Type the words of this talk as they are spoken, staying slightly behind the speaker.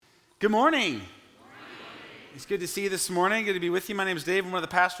Good morning. It's good to see you this morning. Good to be with you. My name is Dave. I'm one of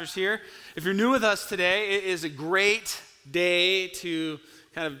the pastors here. If you're new with us today, it is a great day to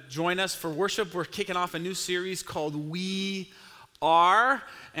kind of join us for worship. We're kicking off a new series called We Are.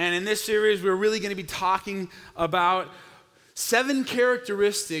 And in this series, we're really going to be talking about 7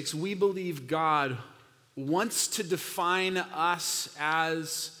 characteristics we believe God wants to define us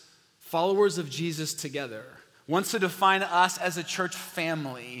as followers of Jesus together. Wants to define us as a church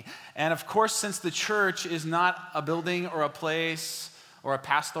family. And of course, since the church is not a building or a place or a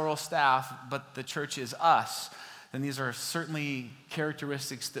pastoral staff, but the church is us, then these are certainly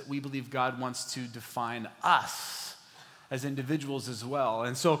characteristics that we believe God wants to define us as individuals as well.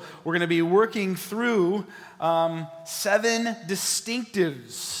 And so we're going to be working through 7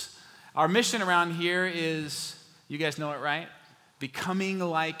 distinctives. Our mission around here is, you guys know it, right? Becoming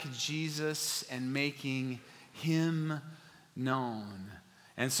like Jesus and making Him known.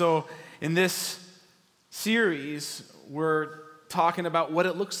 And so in this series, we're talking about what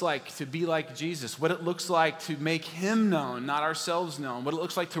it looks like to be like Jesus, what it looks like to make Him known, not ourselves known, what it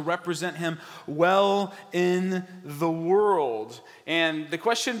looks like to represent Him well in the world. And the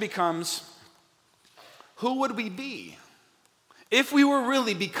question becomes, who would we be? If we were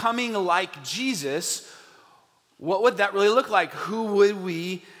really becoming like Jesus, what would that really look like? Who would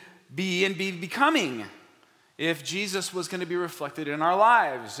we be and be becoming if Jesus was going to be reflected in our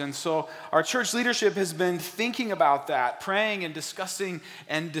lives? And so our church leadership has been thinking about that, praying and discussing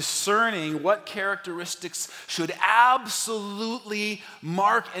and discerning what characteristics should absolutely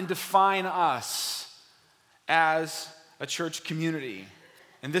mark and define us as a church community.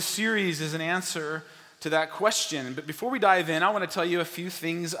 And this series is an answer to that question. But before we dive in, I want to tell you a few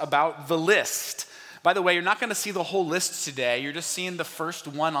things about the list. By the way, you're not going to see the whole list today. You're just seeing the first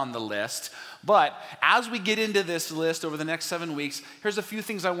one on the list. But as we get into this list over the next 7 weeks, here's a few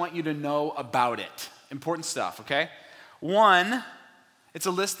things I want you to know about it. Important stuff, okay? 1, it's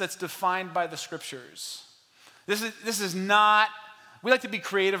a list that's defined by the scriptures. This is not, we like to be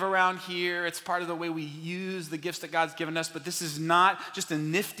creative around here. It's part of the way we use the gifts that God's given us. But this is not just a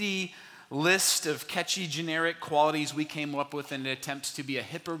nifty list of catchy generic qualities we came up with in an attempt to be a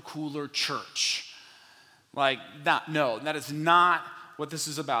hipper, cooler church. No, that is not what this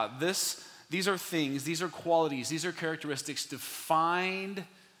is about. These are things, these are qualities, these are characteristics defined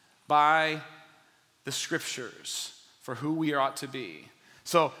by the scriptures for who we ought to be.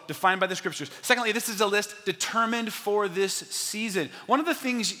 So, defined by the scriptures. Secondly, this is a list determined for this season. One of the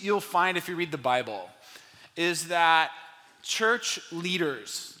things you'll find if you read the Bible is that church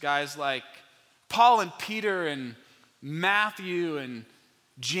leaders, guys like Paul and Peter and Matthew and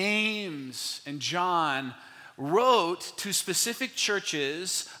James and John, wrote to specific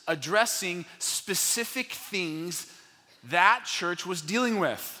churches addressing specific things that church was dealing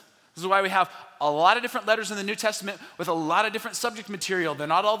with. This is why we have a lot of different letters in the New Testament with a lot of different subject material. They're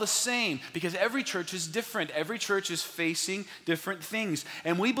not all the same because every church is different. Every church is facing different things.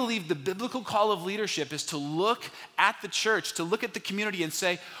 And we believe the biblical call of leadership is to look at the church, to look at the community and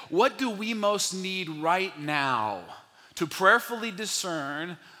say, what do we most need right now to prayerfully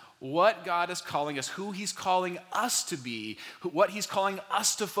discern what God is calling us, who He's calling us to be, what He's calling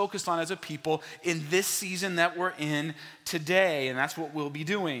us to focus on as a people in this season that we're in today. And that's what we'll be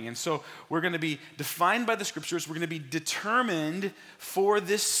doing. And so we're going to be defined by the scriptures. We're going to be determined for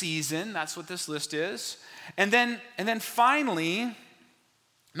this season. That's what this list is. And then finally,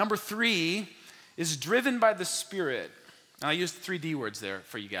 number 3 is driven by the Spirit. And I used 3 D words there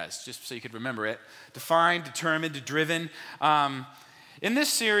for you guys, just so you could remember it. Defined, determined, driven. In this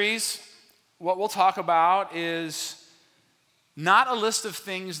series, what we'll talk about is not a list of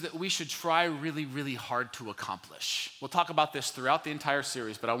things that we should try really, really hard to accomplish. We'll talk about this throughout the entire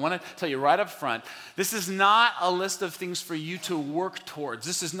series, but I want to tell you right up front, this is not a list of things for you to work towards.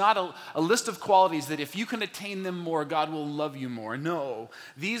 This is not a list of qualities that if you can attain them more, God will love you more. No,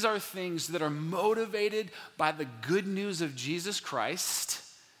 these are things that are motivated by the good news of Jesus Christ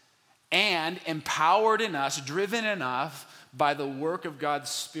and empowered in us, driven enough by the work of God's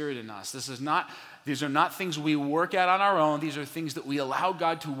Spirit in us. These are not things we work at on our own. These are things that we allow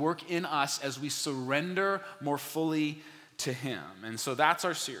God to work in us as we surrender more fully to Him. And so that's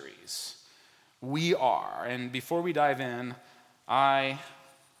our series. We are. And before we dive in, I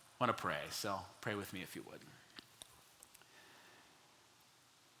want to pray. So pray with me if you would.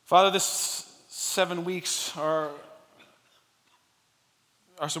 Father, this 7 weeks are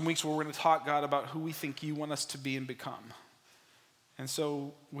some weeks where we're going to talk, God, about who we think you want us to be and become. And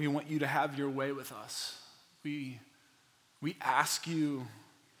so we want you to have your way with us. We ask you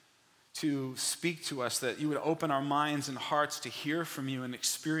to speak to us, that you would open our minds and hearts to hear from you and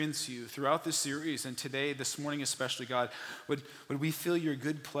experience you throughout this series. And today, this morning especially, God, would we feel your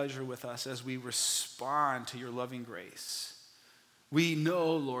good pleasure with us as we respond to your loving grace. We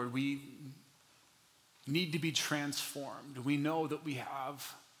know, Lord, we need to be transformed. We know that we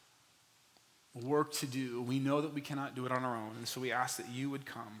have work to do. We know that we cannot do it on our own. And so we ask that you would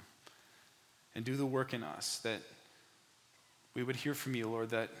come and do the work in us, that we would hear from you, Lord,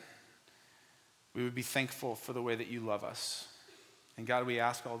 that we would be thankful for the way that you love us. And God, we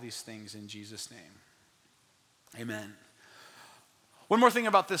ask all these things in Jesus' name. Amen. One more thing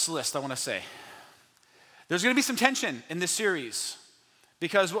about this list I want to say. There's going to be some tension in this series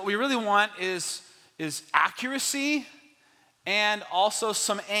because what we really want is accuracy and also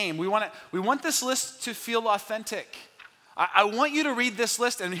some aim. We want this list to feel authentic. I want you to read this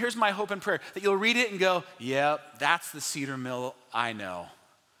list, and here's my hope and prayer, that you'll read it and go, yep, that's the Cedar Mill I know.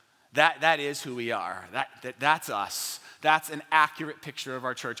 That is who we are. That's us. That's an accurate picture of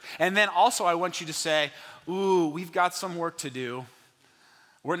our church. And then also I want you to say, ooh, we've got some work to do.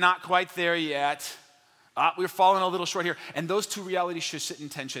 We're not quite there yet. We're falling a little short here. And those two realities should sit in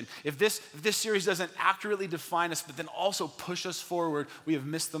tension. If this series doesn't accurately define us, but then also push us forward, we have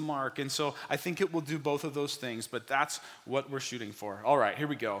missed the mark. And so I think it will do both of those things, but that's what we're shooting for. All right, here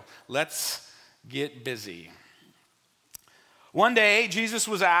we go. Let's get busy. One day, Jesus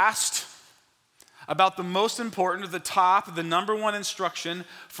was asked about the most important, the number one instruction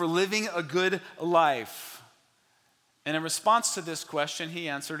for living a good life. And in response to this question, he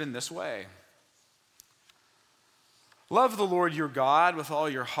answered in this way. Love the Lord your God with all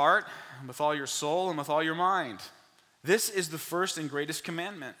your heart, and with all your soul, and with all your mind. This is the first and greatest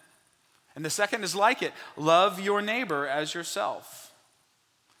commandment. And the second is like it. Love your neighbor as yourself.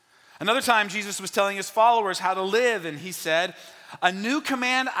 Another time, Jesus was telling his followers how to live, and he said, a new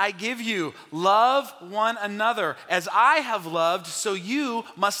command I give you, love one another. As I have loved, so you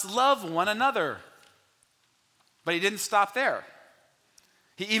must love one another. But he didn't stop there.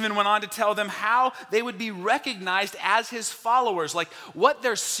 He even went on to tell them how they would be recognized as his followers, like what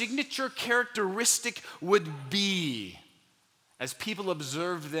their signature characteristic would be as people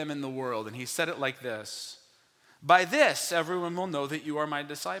observed them in the world. And he said it like this. By this, everyone will know that you are my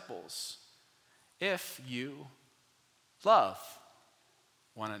disciples, if you love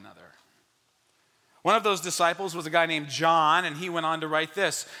one another. One of those disciples was a guy named John, and he went on to write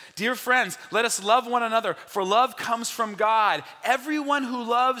this. Dear friends, let us love one another, for love comes from God. Everyone who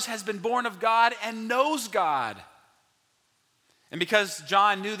loves has been born of God and knows God. And because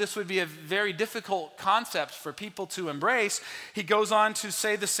John knew this would be a very difficult concept for people to embrace, he goes on to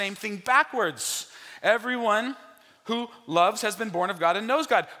say the same thing backwards. Everyone who loves has been born of God and knows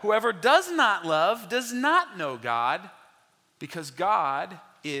God. Whoever does not love does not know God, because God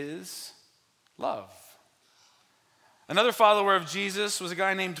is love. Another follower of Jesus was a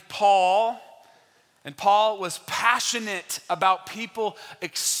guy named Paul. And Paul was passionate about people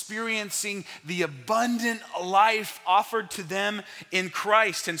experiencing the abundant life offered to them in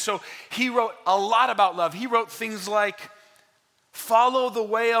Christ. And so he wrote a lot about love. He wrote things like, follow the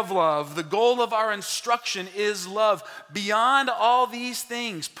way of love. The goal of our instruction is love. Beyond all these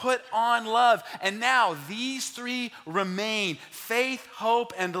things, put on love. And now these three remain: faith,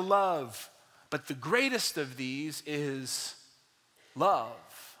 hope, and love. But the greatest of these is love.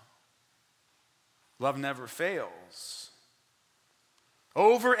 Love never fails.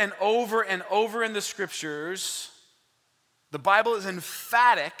 Over and over and over in the scriptures, the Bible is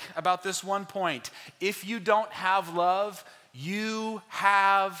emphatic about this one point. If you don't have love, you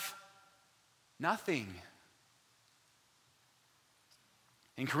have nothing.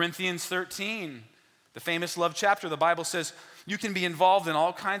 In Corinthians 13, the famous love chapter, the Bible says you can be involved in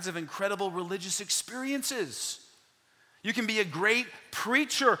all kinds of incredible religious experiences. You can be a great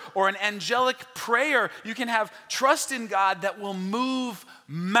preacher or an angelic prayer. You can have trust in God that will move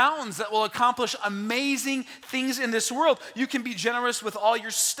mountains, that will accomplish amazing things in this world. You can be generous with all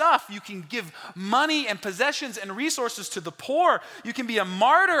your stuff. You can give money and possessions and resources to the poor. You can be a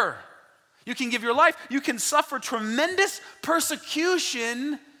martyr. You can give your life. You can suffer tremendous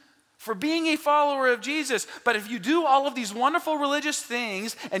persecution for being a follower of Jesus. But if you do all of these wonderful religious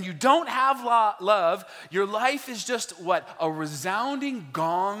things and you don't have love, your life is just what? A resounding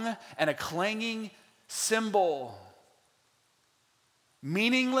gong and a clanging cymbal.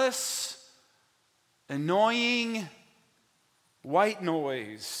 Meaningless, annoying, white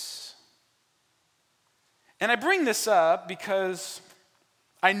noise. And I bring this up because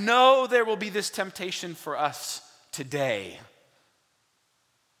I know there will be this temptation for us today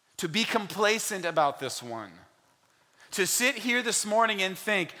to be complacent about this one. To sit here this morning and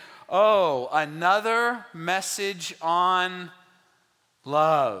think, Oh, another message on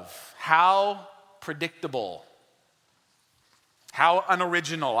love. How predictable. How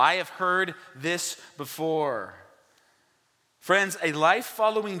unoriginal. I have heard this before. Friends, a life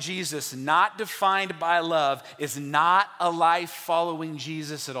following Jesus not defined by love is not a life following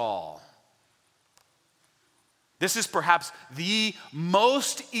Jesus at all. This is perhaps the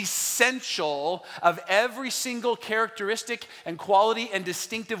most essential of every single characteristic and quality and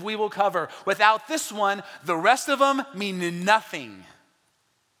distinctive we will cover. Without this one, the rest of them mean nothing.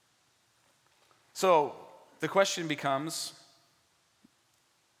 So the question becomes,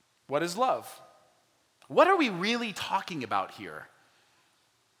 what is love? What are we really talking about here?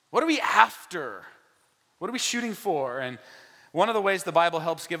 What are we after? What are we shooting for? And one of the ways the Bible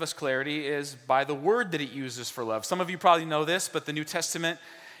helps give us clarity is by the word that it uses for love. Some of you probably know this, but the New Testament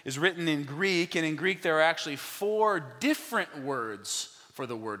is written in Greek, and in Greek there are actually 4 different words for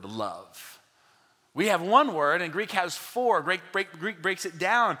the word love. We have one word, and Greek has 4. Greek breaks it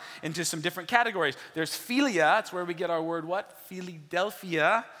down into some different categories. There's philia, it's where we get our word what?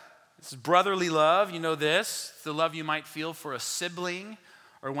 Philadelphia. This is brotherly love, you know this. It's the love you might feel for a sibling,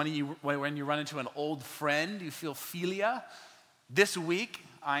 or when you run into an old friend, you feel philia. This week,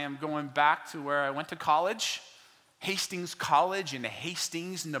 I am going back to where I went to college, Hastings College in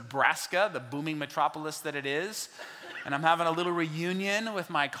Hastings, Nebraska, the booming metropolis that it is. And I'm having a little reunion with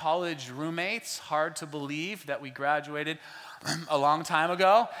my college roommates. Hard to believe that we graduated a long time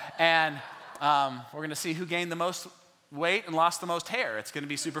ago. And we're going to see who gained the most weight and lost the most hair. It's going to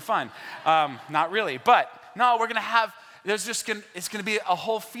be super fun. Not really, but no, we're going to have, it's going to be a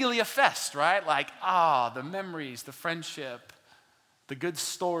whole philia fest, right? Like, the memories, the friendship, the good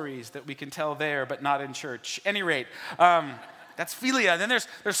stories that we can tell there, but not in church. Any rate, that's philia. Then there's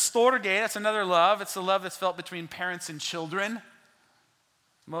storge. That's another love. It's the love that's felt between parents and children.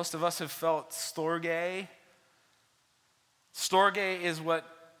 Most of us have felt storge. Storge is what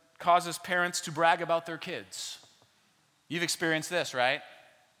causes parents to brag about their kids. You've experienced this, right?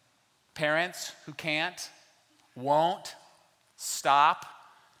 Parents who won't stop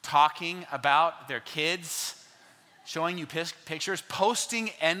talking about their kids, showing you pictures, posting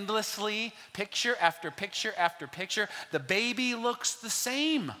endlessly, picture after picture after picture. The baby looks the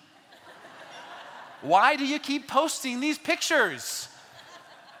same. Why do you keep posting these pictures?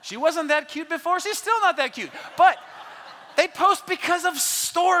 She wasn't that cute before, she's still not that cute. But they post because of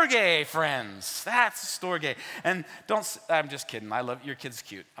storge, friends. That's storge. And I'm just kidding. I love your kid's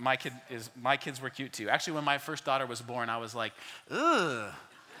cute. My kids were cute too. Actually, when my first daughter was born, I was like, ugh.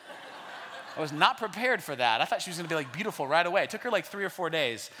 I was not prepared for that. I thought she was going to be like beautiful right away. It took her like 3 or 4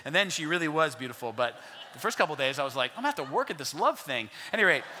 days, and then she really was beautiful. But the first couple days, I was like, I'm going to have to work at this love thing. At any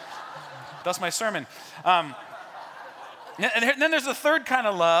rate, that's my sermon. And then there's the third kind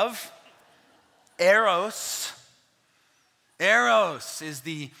of love, eros. Eros is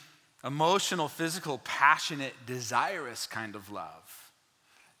the emotional, physical, passionate, desirous kind of love.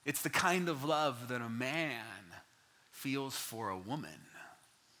 It's the kind of love that a man feels for a woman.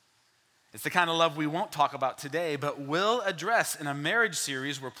 It's the kind of love we won't talk about today, but will address in a marriage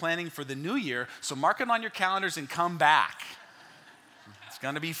series we're planning for the new year. So mark it on your calendars and come back. It's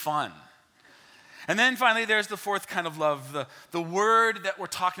going to be fun. And then finally, there's the fourth kind of love, the word that we're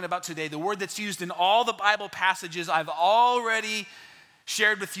talking about today, the word that's used in all the Bible passages I've already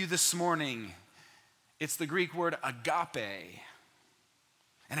shared with you this morning. It's the Greek word agape.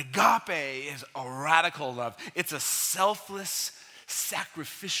 And agape is a radical love. It's a selfless,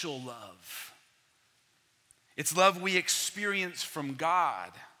 sacrificial love. It's love we experience from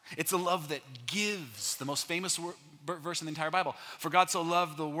God. It's a love that gives, the most famous verse in the entire Bible. For God so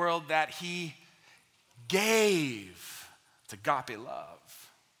loved the world that he gave. It's agape love.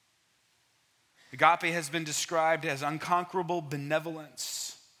 Agape has been described as unconquerable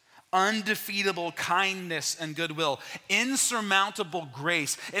benevolence, undefeatable kindness and goodwill, insurmountable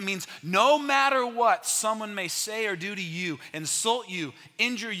grace. It means no matter what someone may say or do to you, insult you,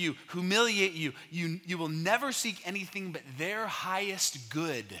 injure you, humiliate you, you will never seek anything but their highest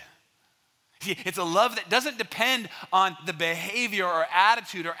good. See, it's a love that doesn't depend on the behavior or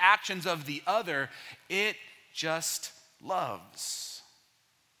attitude or actions of the other. It just loves.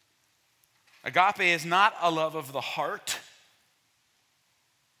 Agape is not a love of the heart.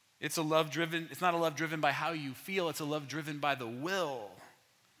 It's not a love driven by how you feel. It's a love driven by the will.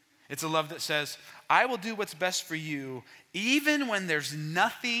 It's a love that says, I will do what's best for you, even when there's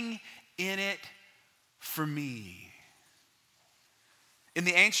nothing in it for me. In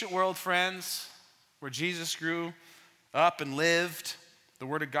the ancient world, friends, where Jesus grew up and lived, the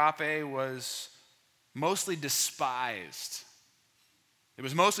word agape was mostly despised. It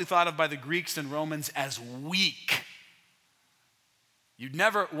was mostly thought of by the Greeks and Romans as weak. You'd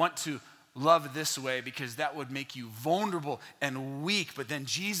never want to love this way because that would make you vulnerable and weak. But then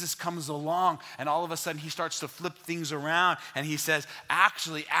Jesus comes along and all of a sudden he starts to flip things around and he says,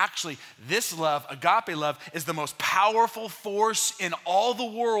 actually, this love, agape love, is the most powerful force in all the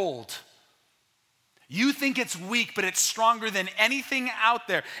world. You think it's weak, but it's stronger than anything out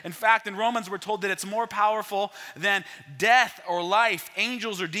there. In fact, in Romans, we're told that it's more powerful than death or life,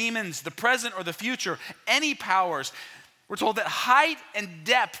 angels or demons, the present or the future, any powers. We're told that height and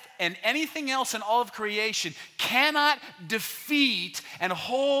depth and anything else in all of creation cannot defeat and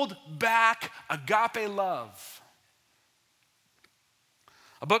hold back agape love.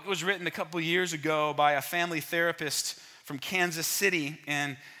 A book was written a couple years ago by a family therapist from Kansas City,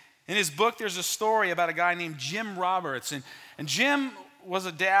 and in his book there's a story about a guy named Jim Roberts. And Jim was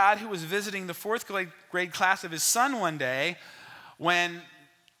a dad who was visiting the fourth grade class of his son one day when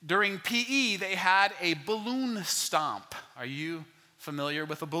during PE, they had a balloon stomp. Are you familiar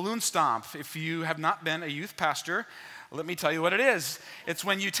with a balloon stomp? If you have not been a youth pastor, let me tell you what it is. It's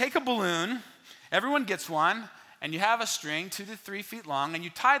when you take a balloon, everyone gets one, and you have a string 2 to 3 feet long, and you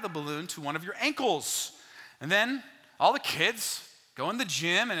tie the balloon to one of your ankles. And then all the kids go in the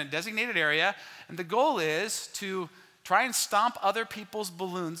gym in a designated area, and the goal is to try and stomp other people's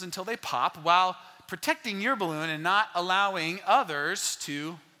balloons until they pop while protecting your balloon and not allowing others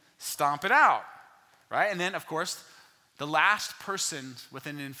to stomp it out, right? And then, of course, the last person with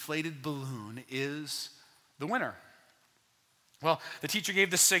an inflated balloon is the winner. Well, the teacher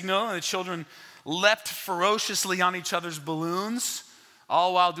gave the signal, and the children leapt ferociously on each other's balloons,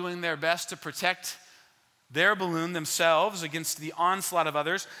 all while doing their best to protect their balloon themselves against the onslaught of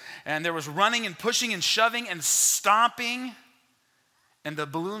others. And there was running and pushing and shoving and stomping, and the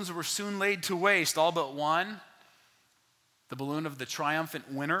balloons were soon laid to waste, all but one, the balloon of the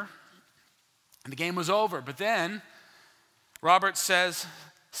triumphant winner. And the game was over. But then Robert says,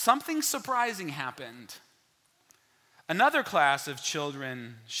 something surprising happened. Another class of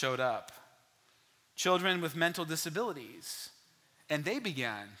children showed up, children with mental disabilities, and they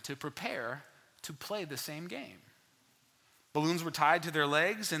began to prepare to play the same game. Balloons were tied to their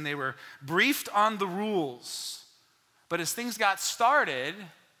legs, and they were briefed on the rules. But as things got started,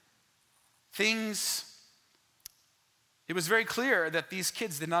 it was very clear that these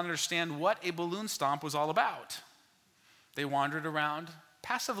kids did not understand what a balloon stomp was all about. They wandered around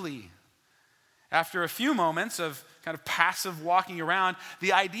passively. After a few moments of kind of passive walking around,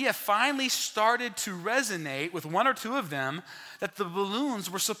 the idea finally started to resonate with one or two of them that the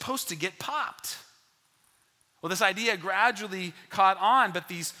balloons were supposed to get popped. Well, this idea gradually caught on, but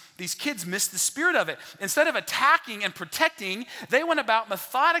these kids missed the spirit of it. Instead of attacking and protecting, they went about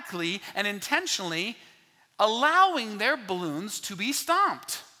methodically and intentionally allowing their balloons to be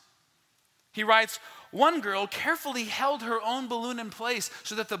stomped. He writes, one girl carefully held her own balloon in place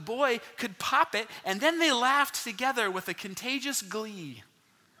so that the boy could pop it, and then they laughed together with a contagious glee.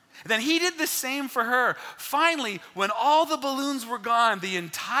 Then he did the same for her. Finally, when all the balloons were gone, the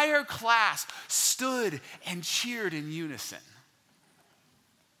entire class stood and cheered in unison.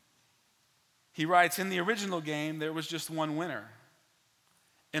 He writes, in the original game, there was just one winner.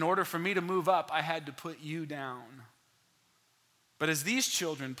 In order for me to move up, I had to put you down. But as these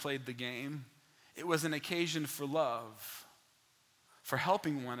children played the game, it was an occasion for love, for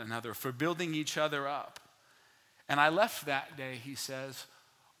helping one another, for building each other up. And I left that day, he says,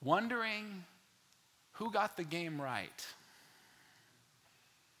 wondering who got the game right.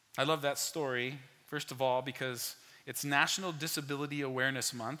 I love that story, first of all, because it's National Disability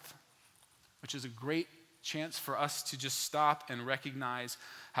Awareness Month, which is a great chance for us to just stop and recognize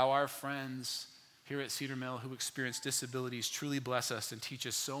how our friends here at Cedar Mill who experience disabilities truly bless us and teach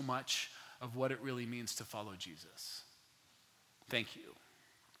us so much of what it really means to follow Jesus. Thank you.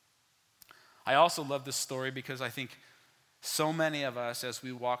 I also love this story because I think so many of us, as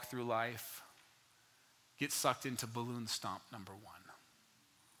we walk through life, get sucked into balloon stomp number one.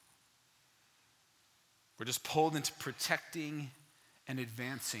 We're just pulled into protecting and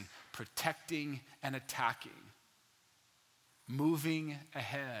advancing, protecting and attacking, moving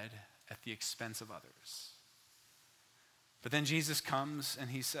ahead at the expense of others. But then Jesus comes and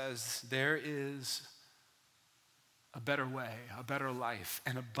he says, there is a better way, a better life,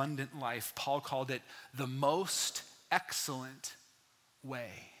 an abundant life. Paul called it the most excellent way,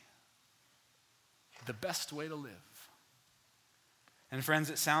 the best way to live. And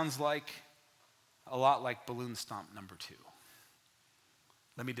friends, it sounds a lot like balloon stomp number 2.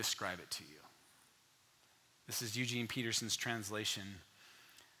 Let me describe it to you. This is Eugene Peterson's translation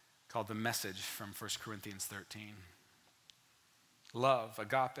called The Message from 1 Corinthians 13. Love,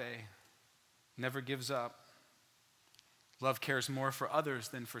 agape, never gives up. Love cares more for others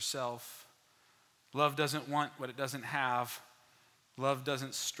than for self. Love doesn't want what it doesn't have. Love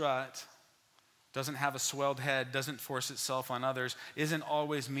doesn't strut, doesn't have a swelled head, doesn't force itself on others, isn't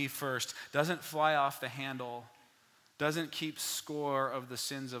always me first, doesn't fly off the handle, doesn't keep score of the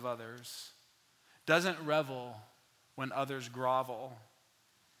sins of others, doesn't revel when others grovel,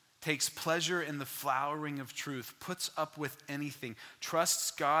 takes pleasure in the flowering of truth, puts up with anything,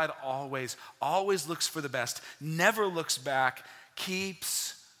 trusts God always, always looks for the best, never looks back,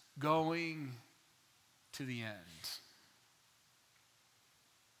 keeps going to the end.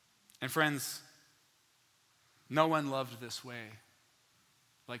 And friends, no one loved this way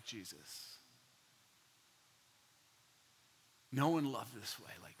like Jesus. No one loved this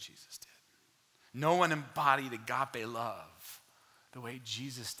way like Jesus did. No one embodied agape love the way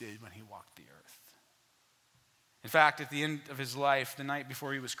Jesus did when he walked the earth. In fact, at the end of his life, the night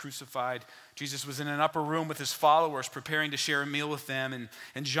before he was crucified, Jesus was in an upper room with his followers preparing to share a meal with them.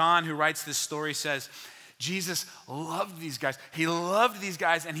 And John, who writes this story, says, Jesus loved these guys. He loved these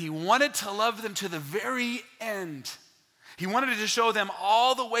guys, and he wanted to love them to the very end. He wanted to show them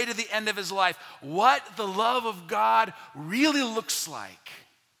all the way to the end of his life what the love of God really looks like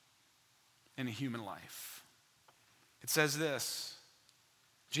in a human life. It says this: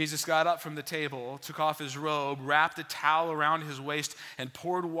 Jesus got up from the table, took off his robe, wrapped a towel around his waist, and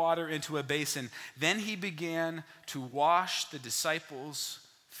poured water into a basin. Then he began to wash the disciples'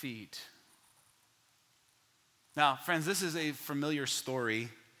 feet. Now, friends, this is a familiar story.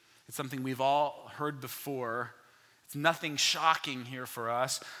 It's something we've all heard before. It's nothing shocking here for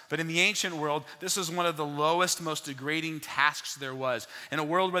us. But in the ancient world, this was one of the lowest, most degrading tasks there was. In a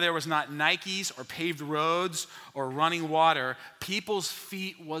world where there was not Nikes or paved roads or running water, people's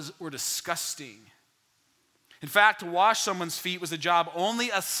feet were disgusting. In fact, to wash someone's feet was a job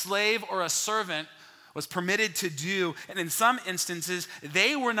only a slave or a servant was permitted to do, and in some instances,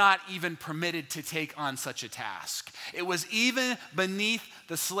 they were not even permitted to take on such a task. It was even beneath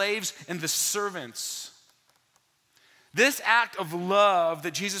the slaves and the servants. This act of love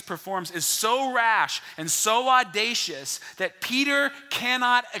that Jesus performs is so rash and so audacious that Peter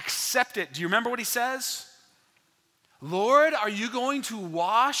cannot accept it. Do you remember what he says? Lord, are you going to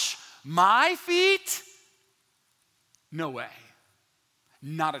wash my feet? No way.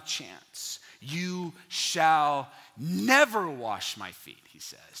 Not a chance. You shall never wash my feet, he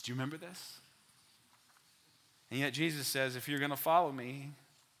says. Do you remember this? And yet Jesus says, if you're going to follow me,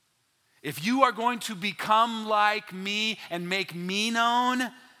 if you are going to become like me and make me known,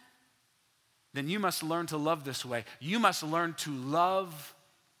 then you must learn to love this way. You must learn to love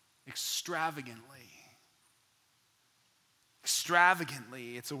extravagantly.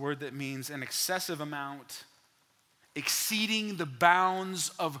 Extravagantly, it's a word that means an excessive amount, exceeding the bounds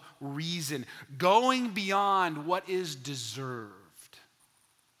of reason, going beyond what is deserved.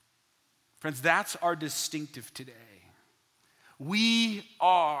 Friends, that's our distinctive today. We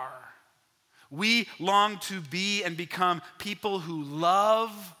long to be and become people who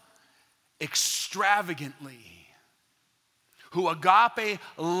love extravagantly, who agape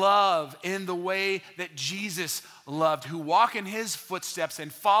love in the way that Jesus loved, who walk in his footsteps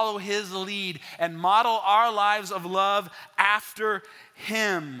and follow his lead and model our lives of love after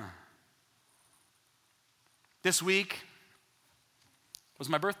him. This week was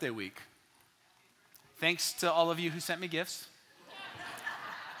my birthday week. Thanks to all of you who sent me gifts.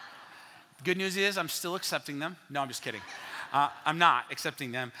 The good news is I'm still accepting them. No, I'm just kidding. I'm not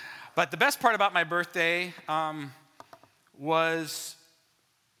accepting them. But the best part about my birthday was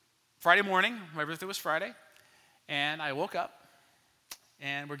Friday morning. My birthday was Friday. And I woke up,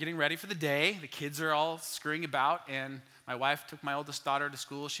 and we're getting ready for the day. The kids are all scurrying about, and my wife took my oldest daughter to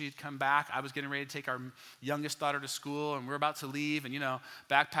school. She'd come back. I was getting ready to take our youngest daughter to school, and we're about to leave, and,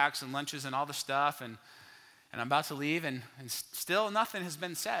 backpacks and lunches and all the stuff, and I'm about to leave, and still nothing has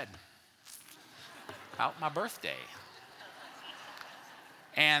been said about my birthday.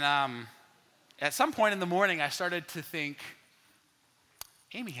 And at some point in the morning, I started to think,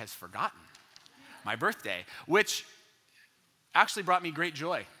 Amy has forgotten my birthday, which actually brought me great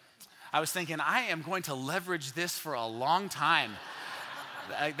joy. I was thinking, I am going to leverage this for a long time.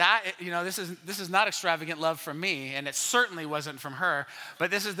 This is not extravagant love from me, and it certainly wasn't from her, but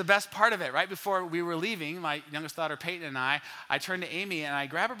this is the best part of it. Right before we were leaving, my youngest daughter Peyton and I turned to Amy and I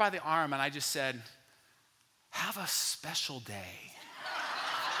grabbed her by the arm and I just said, have a special day.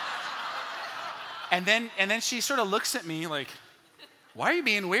 And then she sort of looks at me like, why are you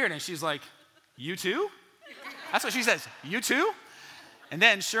being weird? And she's like, you too? That's what she says, you too? And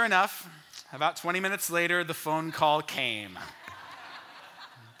then, sure enough, about 20 minutes later, the phone call came.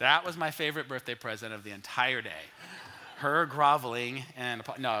 That was my favorite birthday present of the entire day. Her groveling and,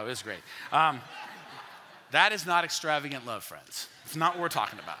 no, it was great. That is not extravagant love, friends. It's not what we're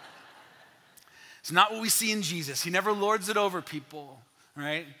talking about. It's not what we see in Jesus. He never lords it over people,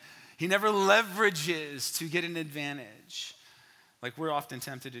 right? He never leverages to get an advantage like we're often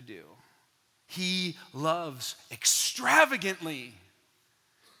tempted to do. He loves extravagantly,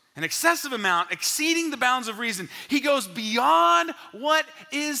 an excessive amount, exceeding the bounds of reason. He goes beyond what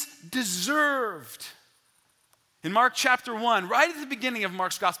is deserved. In Mark chapter 1, right at the beginning of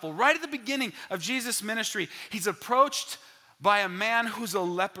Mark's gospel, right at the beginning of Jesus' ministry, he's approached by a man who's a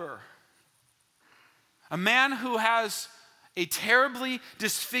leper. A man who has a terribly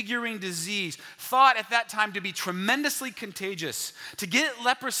disfiguring disease, thought at that time to be tremendously contagious. To get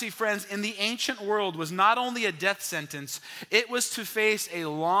leprosy, friends, in the ancient world was not only a death sentence, it was to face a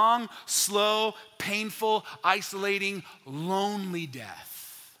long, slow, painful, isolating, lonely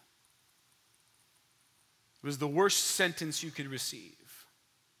death. It was the worst sentence you could receive.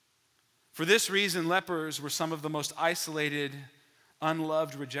 For this reason, lepers were some of the most isolated,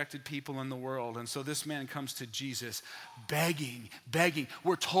 unloved, rejected people in the world. And so this man comes to Jesus begging.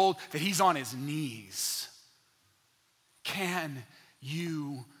 We're told that he's on his knees. Can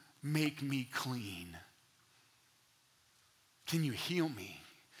you make me clean? Can you heal me?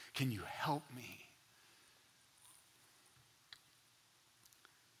 Can you help me?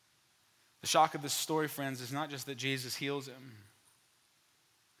 The shock of this story, friends, is not just that Jesus heals him.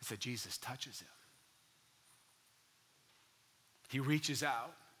 It's that Jesus touches him. He reaches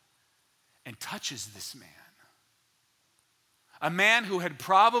out and touches this man. A man who had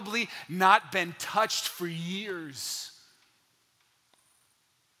probably not been touched for years.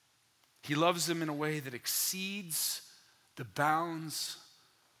 He loves him in a way that exceeds the bounds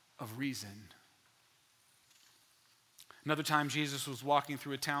of reason. Another time, Jesus was walking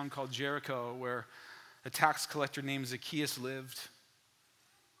through a town called Jericho where a tax collector named Zacchaeus lived.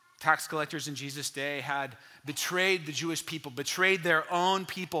 Tax collectors in Jesus' day had betrayed the Jewish people, betrayed their own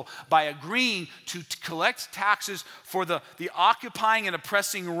people by agreeing to collect taxes for the occupying and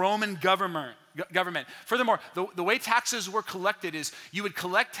oppressing Roman government. Furthermore, the way taxes were collected is you would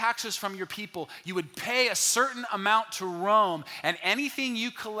collect taxes from your people, you would pay a certain amount to Rome, and anything you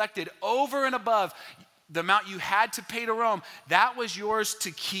collected over and above the amount you had to pay to Rome, that was yours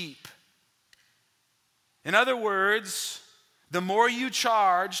to keep. In other words, the more you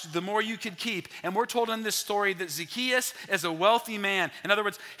charged, the more you could keep. And we're told in this story that Zacchaeus is a wealthy man. In other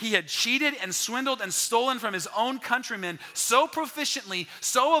words, he had cheated and swindled and stolen from his own countrymen so proficiently,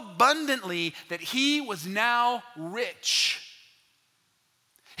 so abundantly, that he was now rich.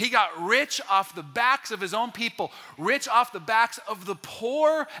 He got rich off the backs of his own people, rich off the backs of the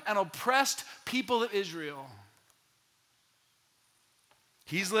poor and oppressed people of Israel.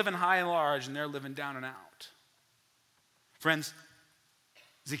 He's living high and large, and they're living down and out. Friends,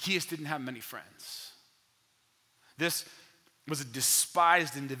 Zacchaeus didn't have many friends. This was a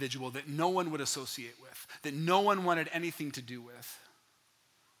despised individual that no one would associate with, that no one wanted anything to do with.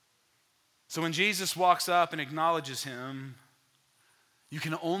 So when Jesus walks up and acknowledges him, you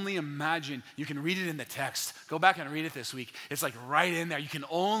can only imagine, you can read it in the text. Go back and read it this week. It's like right in there. You can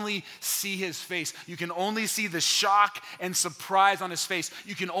only see his face. You can only see the shock and surprise on his face.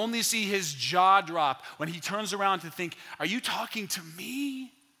 You can only see his jaw drop when he turns around to think, are you talking to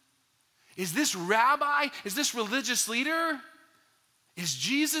me? Is this rabbi? Is this religious leader? Is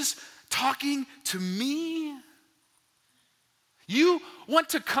Jesus talking to me? You want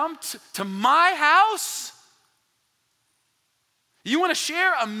to come to my house? You want to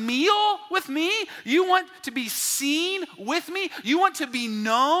share a meal with me? You want to be seen with me? You want to be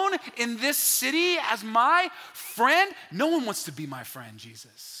known in this city as my friend? No one wants to be my friend,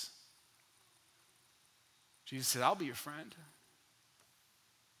 Jesus. Jesus said, I'll be your friend.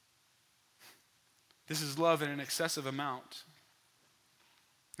 This is love in an excessive amount.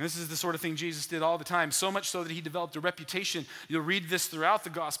 And this is the sort of thing Jesus did all the time, so much so that he developed a reputation. You'll read this throughout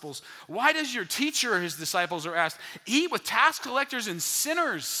the Gospels. Why does your teacher, his disciples are asked, eat with tax collectors and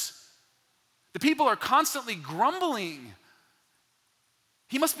sinners? The people are constantly grumbling.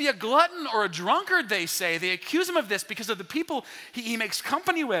 He must be a glutton or a drunkard, they say. They accuse him of this because of the people he makes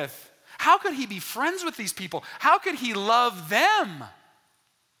company with. How could he be friends with these people? How could he love them?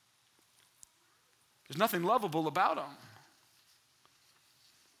 There's nothing lovable about them.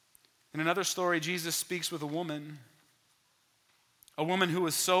 In another story, Jesus speaks with a woman who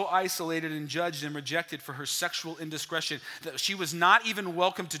was so isolated and judged and rejected for her sexual indiscretion that she was not even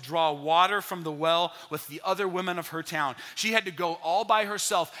welcome to draw water from the well with the other women of her town. She had to go all by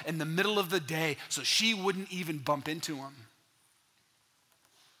herself in the middle of the day so she wouldn't even bump into him.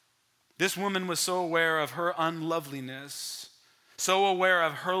 This woman was so aware of her unloveliness, so aware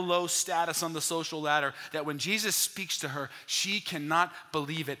of her low status on the social ladder, that when Jesus speaks to her, she cannot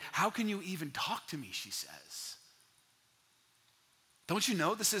believe it. How can you even talk to me, she says. Don't you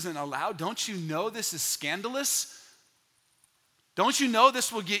know this isn't allowed? Don't you know this is scandalous? Don't you know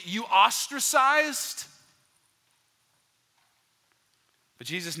this will get you ostracized? But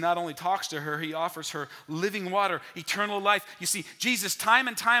Jesus not only talks to her, he offers her living water, eternal life. You see, Jesus time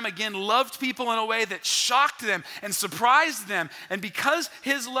and time again loved people in a way that shocked them and surprised them. And because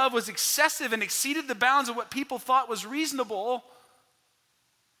his love was excessive and exceeded the bounds of what people thought was reasonable,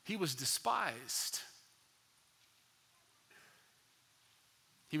 he was despised.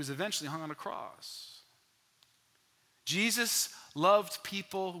 He was eventually hung on a cross. Jesus loved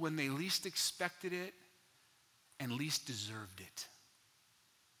people when they least expected it and least deserved it.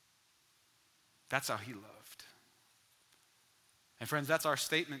 That's how he loved. And friends, that's our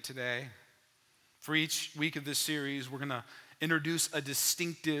statement today. For each week of this series, we're going to introduce a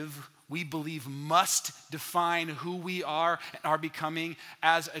distinctive, we believe must define who we are and are becoming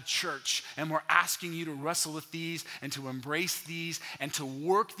as a church. And we're asking you to wrestle with these and to embrace these and to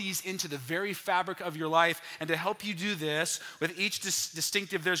work these into the very fabric of your life. And to help you do this, with each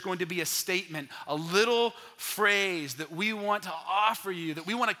distinctive, there's going to be a statement, a little phrase that we want to offer you, that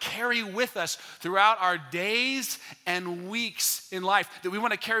we want to carry with us throughout our days and weeks in life, that we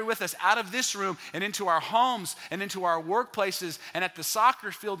want to carry with us out of this room and into our homes and into our workplaces and at the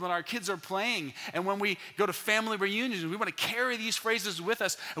soccer field when our kids are playing, and when we go to family reunions. We want to carry these phrases with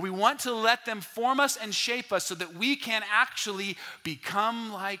us, and we want to let them form us and shape us so that we can actually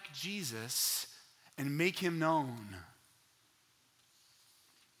become like Jesus and make him known.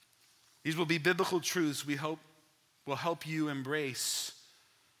 These will be biblical truths we hope will help you embrace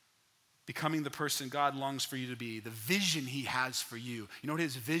becoming the person God longs for you to be, the vision he has for you. You know what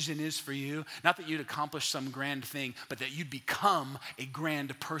his vision is for you? Not that you'd accomplish some grand thing, but that you'd become a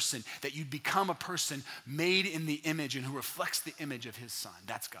grand person, that you'd become a person made in the image and who reflects the image of his son.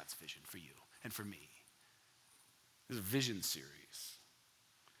 That's God's vision for you and for me. This is a vision series.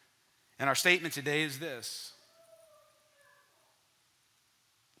 And our statement today is this: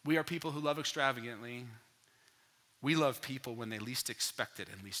 we are people who love extravagantly. We love people when they least expect it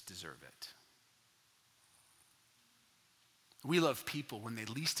and least deserve it. We love people when they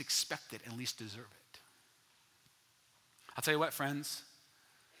least expect it and least deserve it. I'll tell you what, friends,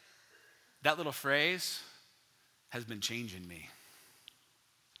 that little phrase has been changing me.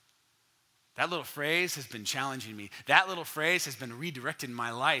 That little phrase has been challenging me. That little phrase has been redirecting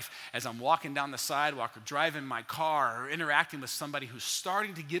my life as I'm walking down the sidewalk or driving my car or interacting with somebody who's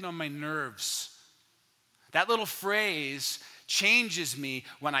starting to get on my nerves. That little phrase changes me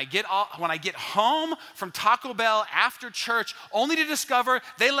when I get home from Taco Bell after church, only to discover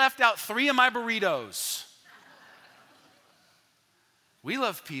they left out 3 of my burritos. We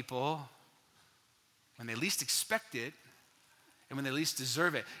love people when they least expect it and when they least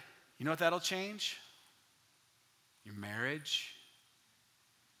deserve it. You know what that'll change? Your marriage,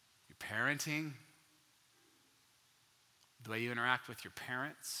 your parenting, the way you interact with your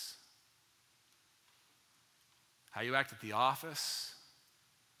parents, how you act at the office,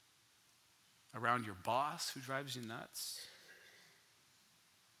 around your boss who drives you nuts.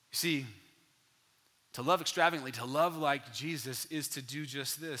 You see, to love extravagantly, to love like Jesus, is to do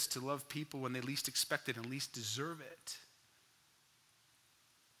just this, to love people when they least expect it and least deserve it.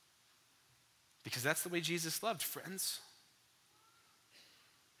 Because that's the way Jesus loved, friends.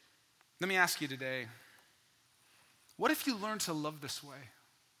 Let me ask you today, what if you learned to love this way?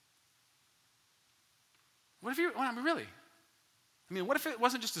 What if you, well, I mean, really? I mean, what if it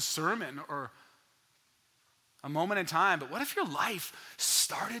wasn't just a sermon or a moment in time, but what if your life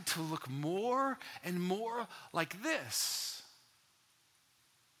started to look more and more like this?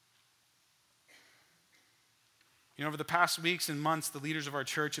 You know, over the past weeks and months, the leaders of our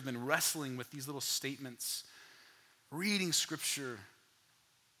church have been wrestling with these little statements, reading scripture,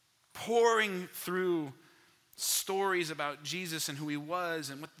 pouring through stories about Jesus and who he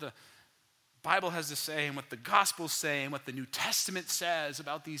was and what the Bible has to say and what the Gospels say and what the New Testament says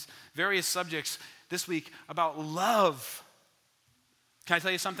about these various subjects. This week, about love. Can I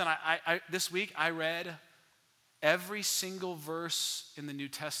tell you something? This week, I read every single verse in the New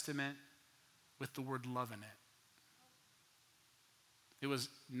Testament with the word love in it. It was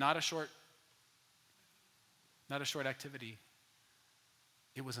not a short activity.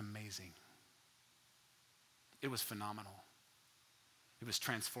 It was amazing. It was phenomenal. It was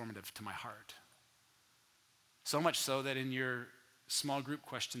transformative to my heart. So much so that in your small group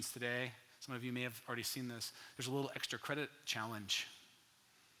questions today, some of you may have already seen this, there's a little extra credit challenge.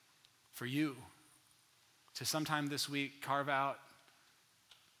 for you to sometime this week carve out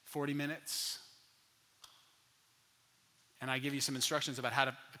 40 minutes. And I give you some instructions about how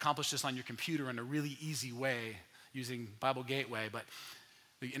to accomplish this on your computer in a really easy way using Bible Gateway, but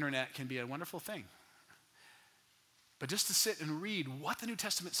the internet can be a wonderful thing. But just to sit and read what the New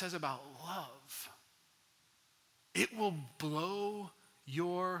Testament says about love, it will blow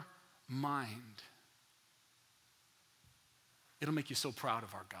your mind. It'll make you so proud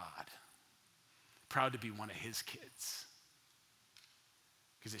of our God, proud to be one of his kids,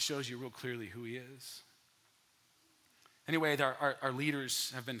 because it shows you real clearly who he is. Anyway, our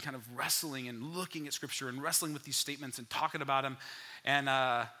leaders have been kind of wrestling and looking at Scripture and wrestling with these statements and talking about them. And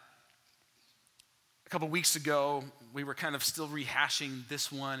a couple weeks ago, we were kind of still rehashing this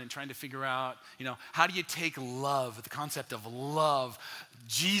one and trying to figure out, how do you take love, the concept of love,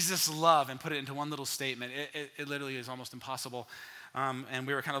 Jesus' love, and put it into one little statement? It literally is almost impossible. And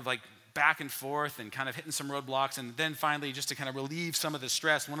we were kind of like back and forth and kind of hitting some roadblocks. And then finally, just to kind of relieve some of the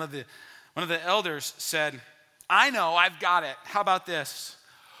stress, one of the elders said, I know, I've got it. How about this?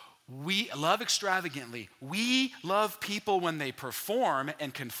 We love extravagantly. We love people when they perform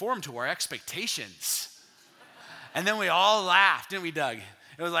and conform to our expectations. And then we all laughed, didn't we, Doug?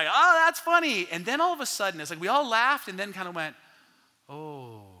 It was like, oh, that's funny. And then all of a sudden, it's like we all laughed and then kind of went,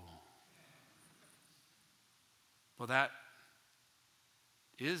 oh. Well, that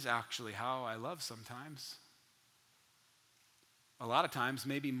is actually how I love sometimes. A lot of times,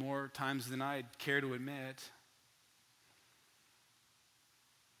 maybe more times than I'd care to admit.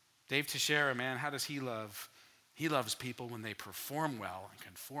 Dave Teixeira, man, how does he love? He loves people when they perform well and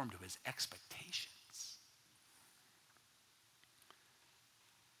conform to his expectations.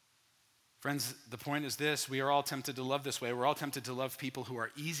 Friends, the point is this: we are all tempted to love this way. We're all tempted to love people who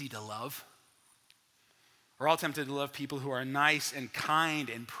are easy to love. We're all tempted to love people who are nice and kind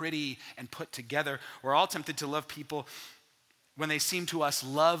and pretty and put together. We're all tempted to love people when they seem to us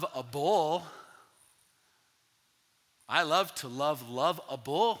lovable. I love to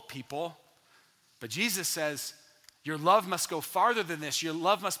lovable people, but Jesus says, your love must go farther than this. Your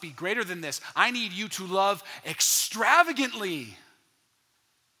love must be greater than this. I need you to love extravagantly.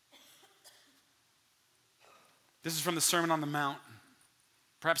 This is from the Sermon on the Mount.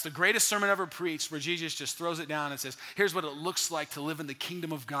 Perhaps the greatest sermon ever preached, where Jesus just throws it down and says, here's what it looks like to live in the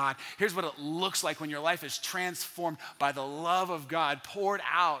kingdom of God. Here's what it looks like when your life is transformed by the love of God poured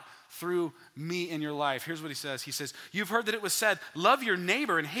out through me in your life. Here's what he says. He says, you've heard that it was said, love your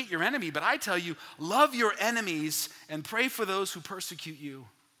neighbor and hate your enemy. But I tell you, love your enemies and pray for those who persecute you.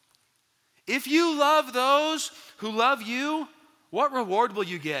 If you love those who love you, what reward will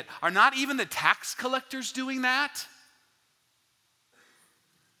you get? Are not even the tax collectors doing that?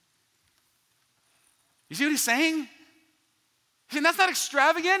 You see what he's saying? He's saying that's not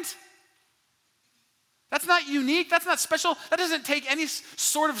extravagant. That's not unique. That's not special. That doesn't take any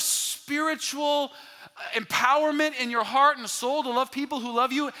sort of spiritual empowerment in your heart and soul to love people who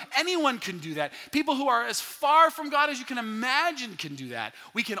love you. Anyone can do that. People who are as far from God as you can imagine can do that.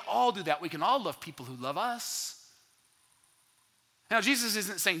 We can all do that. We can all love people who love us. Now, Jesus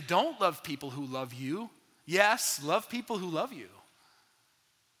isn't saying don't love people who love you. Yes, love people who love you.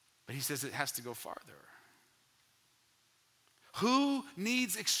 But he says it has to go farther. Who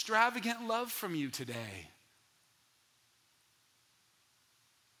needs extravagant love from you today?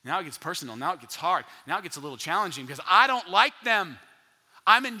 Now it gets personal. Now it gets hard. Now it gets a little challenging because I don't like them.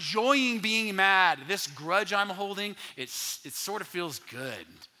 I'm enjoying being mad. This grudge I'm holding, it sort of feels good,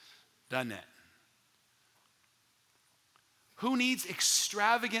 doesn't it? Who needs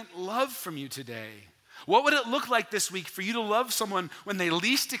extravagant love from you today? What would it look like this week for you to love someone when they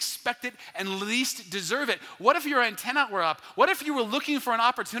least expect it and least deserve it? What if your antenna were up? What if you were looking for an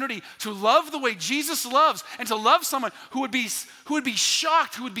opportunity to love the way Jesus loves and to love someone who would be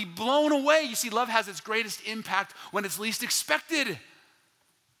shocked, who would be blown away? You see, love has its greatest impact when it's least expected,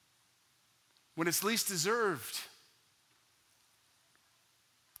 when it's least deserved.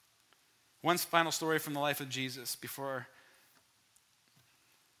 One final story from the life of Jesus before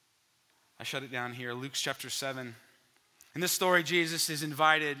I shut it down here. Luke chapter 7. In this story, Jesus is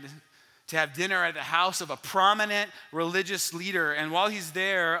invited to have dinner at the house of a prominent religious leader. And while he's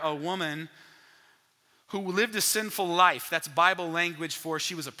there, a woman who lived a sinful life, that's Bible language for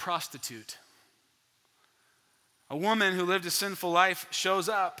she was a prostitute. A woman who lived a sinful life shows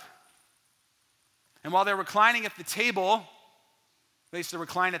up. And while they're reclining at the table, they used to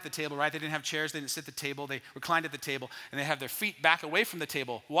recline at the table, right? They didn't have chairs, they didn't sit at the table. They reclined at the table, and they have their feet back away from the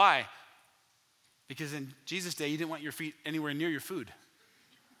table. Why? Because in Jesus' day, you didn't want your feet anywhere near your food,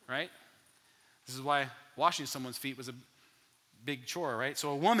 right? This is why washing someone's feet was a big chore, right? So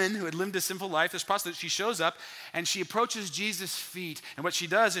a woman who had lived a sinful life, this prostitute, she shows up and she approaches Jesus' feet. And what she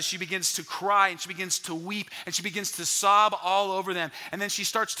does is she begins to cry and she begins to weep and she begins to sob all over them. And then she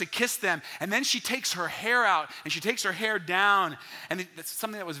starts to kiss them. And then she takes her hair out and she takes her hair down. And that's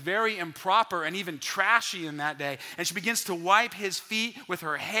something that was very improper and even trashy in that day. And she begins to wipe his feet with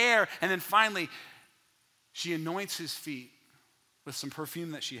her hair. And then finally, she anoints his feet with some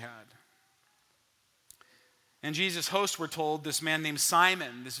perfume that she had. And Jesus' host, we're told, this man named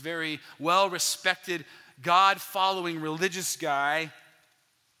Simon, this very well-respected, God-following religious guy,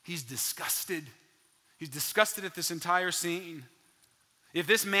 he's disgusted. He's disgusted at this entire scene. If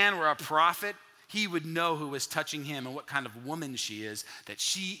this man were a prophet, he would know who was touching him and what kind of woman she is, that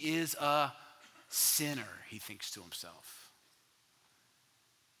she is a sinner, he thinks to himself.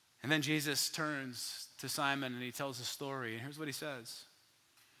 And then Jesus turns to Simon and he tells a story. And here's what he says.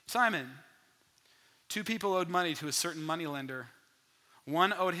 Simon, 2 people owed money to a certain moneylender.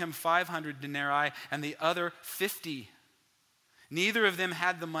 One owed him 500 denarii and the other 50. Neither of them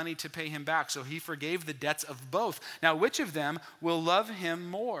had the money to pay him back, so he forgave the debts of both. Now, which of them will love him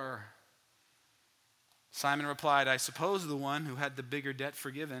more? Simon replied, I suppose the one who had the bigger debt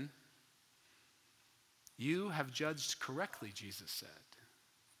forgiven. You have judged correctly, Jesus said.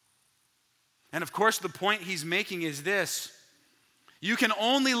 And of course, the point he's making is this. You can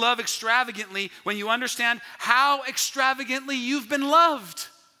only love extravagantly when you understand how extravagantly you've been loved.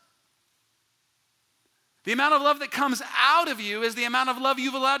 The amount of love that comes out of you is the amount of love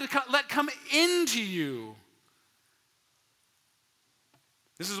you've allowed to let come into you.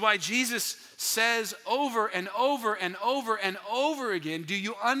 This is why Jesus says over and over and over and over again, do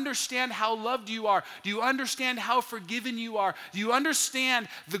you understand how loved you are? Do you understand how forgiven you are? Do you understand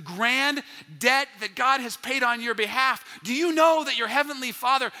the grand debt that God has paid on your behalf? Do you know that your heavenly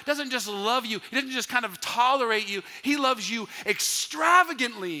Father doesn't just love you, he doesn't just kind of tolerate you, he loves you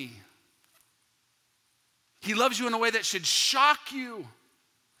extravagantly. He loves you in a way that should shock you.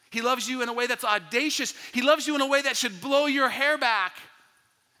 He loves you in a way that's audacious. He loves you in a way that should blow your hair back.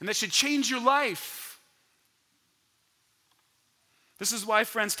 And that should change your life. This is why,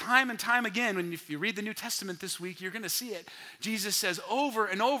 friends, time and time again, if you read the New Testament this week, you're going to see it. Jesus says over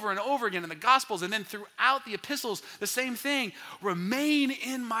and over and over again in the Gospels and then throughout the epistles, the same thing. Remain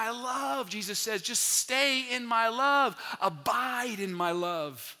in my love, Jesus says. Just stay in my love. Abide in my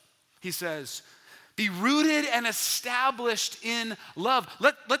love, he says. Be rooted and established in love.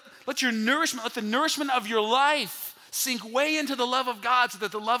 Let your nourishment, let the nourishment of your life sink way into the love of God so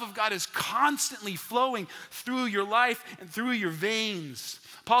that the love of God is constantly flowing through your life and through your veins.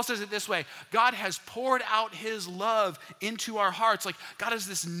 Paul says it this way, God has poured out his love into our hearts. Like God is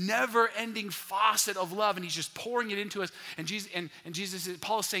this never-ending faucet of love and he's just pouring it into us. And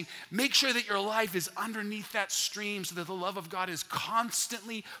Paul is saying, make sure that your life is underneath that stream so that the love of God is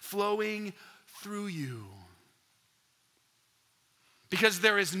constantly flowing through you. Because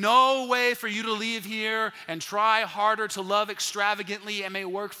there is no way for you to leave here and try harder to love extravagantly. It may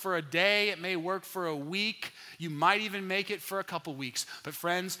work for a day, it may work for a week, you might even make it for a couple weeks. But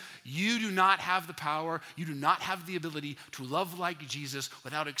friends, you do not have the power, you do not have the ability to love like Jesus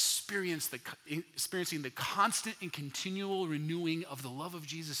without experiencing the constant and continual renewing of the love of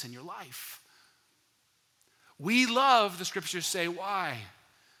Jesus in your life. We love, the scriptures say, why?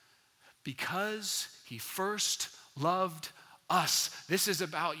 Because he first loved us. This is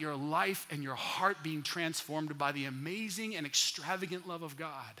about your life and your heart being transformed by the amazing and extravagant love of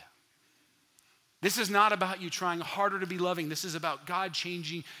God. This is not about you trying harder to be loving. This is about God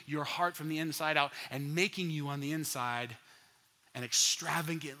changing your heart from the inside out and making you on the inside an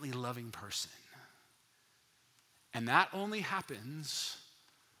extravagantly loving person. And that only happens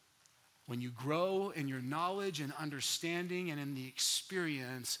when you grow in your knowledge and understanding and in the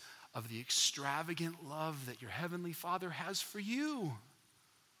experience of the extravagant love that your heavenly Father has for you.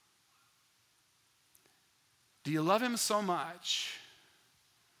 Do you love him so much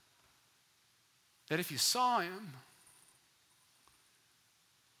that if you saw him,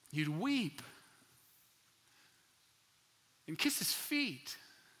 you'd weep and kiss his feet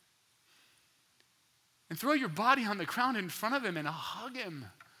and throw your body on the ground in front of him and hug him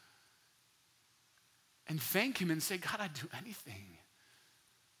and thank him and say, God, I'd do anything?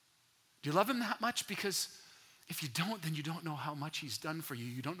 Do you love him that much? Because if you don't, then you don't know how much he's done for you.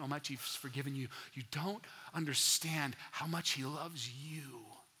 You don't know how much he's forgiven you. You don't understand how much he loves you.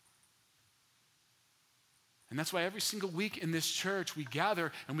 And that's why every single week in this church we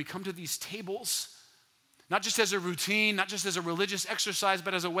gather and we come to these tables. Not just as a routine, not just as a religious exercise,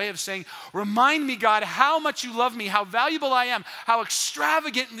 but as a way of saying, remind me, God, how much you love me, how valuable I am, how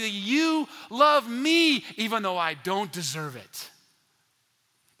extravagantly you love me, even though I don't deserve it,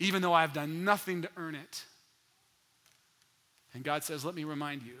 even though I've done nothing to earn it. And God says, let me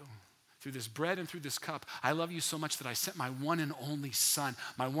remind you, through this bread and through this cup, I love you so much that I sent my one and only son,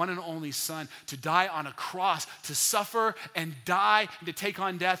 to die on a cross, to suffer and die and to take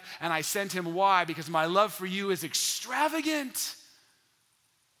on death. And I sent him, why? Because my love for you is extravagant.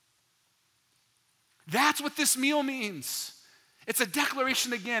 That's what this meal means. It's a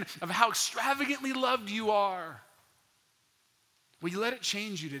declaration again of how extravagantly loved you are. Will you let it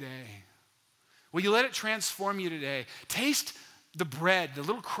change you today? Will you let it transform you today? Taste the bread, the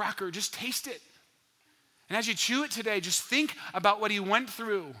little cracker, just taste it. And as you chew it today, just think about what he went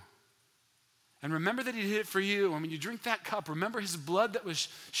through. And remember that he did it for you. And when you drink that cup, remember his blood that was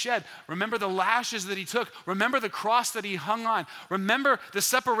shed. Remember the lashes that he took. Remember the cross that he hung on. Remember the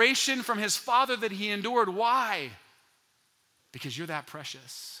separation from his Father that he endured. Why? Because you're that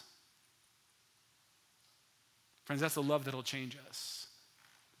precious. Friends, that's a love that'll change us.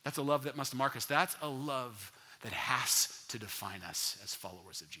 That's a love that must mark us. That's a love that has to define us as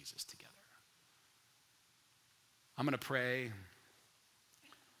followers of Jesus together. I'm going to pray, and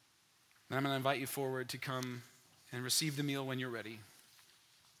I'm going to invite you forward to come and receive the meal when you're ready.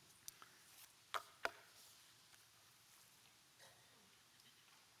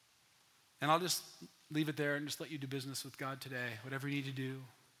 And I'll just leave it there and just let you do business with God today, whatever you need to do.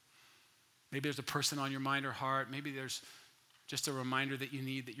 Maybe there's a person on your mind or heart. Maybe there's just a reminder that you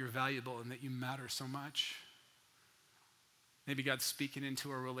need that you're valuable and that you matter so much. Maybe God's speaking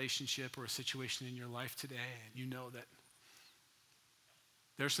into a relationship or a situation in your life today, and you know that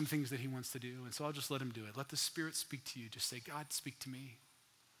there's some things that he wants to do, and so I'll just let him do it. Let the Spirit speak to you. Just say, God, speak to me.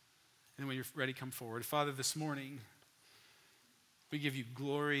 And when you're ready, come forward. Father, this morning, we give you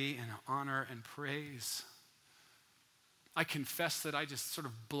glory and honor and praise. I confess that I just sort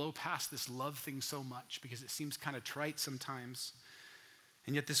of blow past this love thing so much because it seems kind of trite sometimes.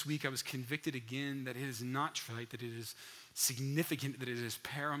 And yet this week I was convicted again that it is not trite, that it is significant, that it is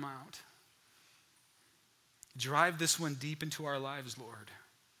paramount. Drive this one deep into our lives, Lord.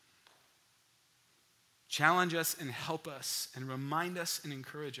 Challenge us and help us and remind us and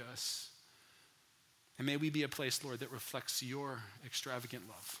encourage us. And may we be a place, Lord, that reflects your extravagant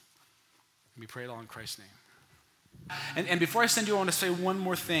love. And we pray it all in Christ's name. And before I send you, I want to say one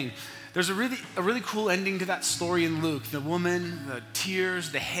more thing. There's a really cool ending to that story in Luke. The woman, the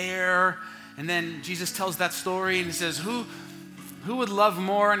tears, the hair, and then Jesus tells that story and he says, who would love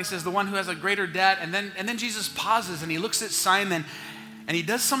more? And he says, the one who has a greater debt. And then Jesus pauses and he looks at Simon and he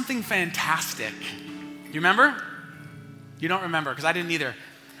does something fantastic. You remember? You don't remember because I didn't either.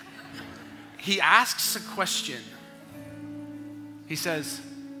 He asks a question. He says,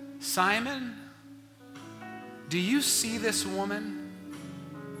 Simon, do you see this woman?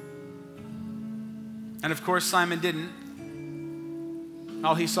 And of course, Simon didn't.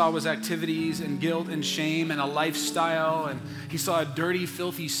 All he saw was activities and guilt and shame and a lifestyle. And he saw a dirty,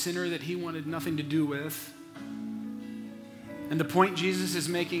 filthy sinner that he wanted nothing to do with. And the point Jesus is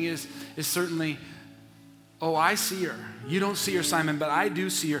making is certainly, oh, I see her. You don't see her, Simon, but I do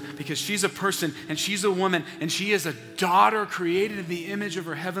see her because she's a person and she's a woman and she is a daughter created in the image of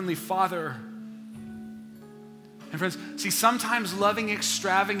her heavenly Father. And friends, see, sometimes loving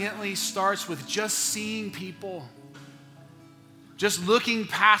extravagantly starts with just seeing people. Just looking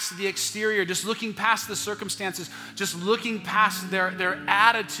past the exterior, just looking past the circumstances, just looking past their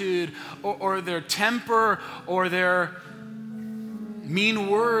attitude or their temper or their mean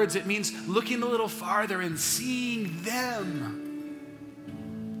words. It means looking a little farther and seeing them.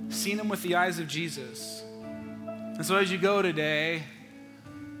 Seeing them with the eyes of Jesus. And so as you go today,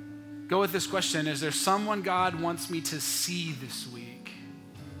 go with this question. Is there someone God wants me to see this week?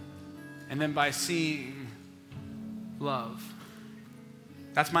 And then by seeing, love.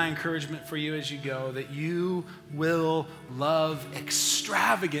 That's my encouragement for you as you go, that you will love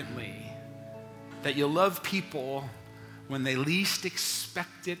extravagantly. That you'll love people when they least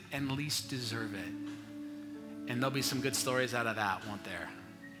expect it and least deserve it. And there'll be some good stories out of that, won't there?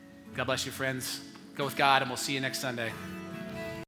 God bless you, friends. Go with God, and we'll see you next Sunday.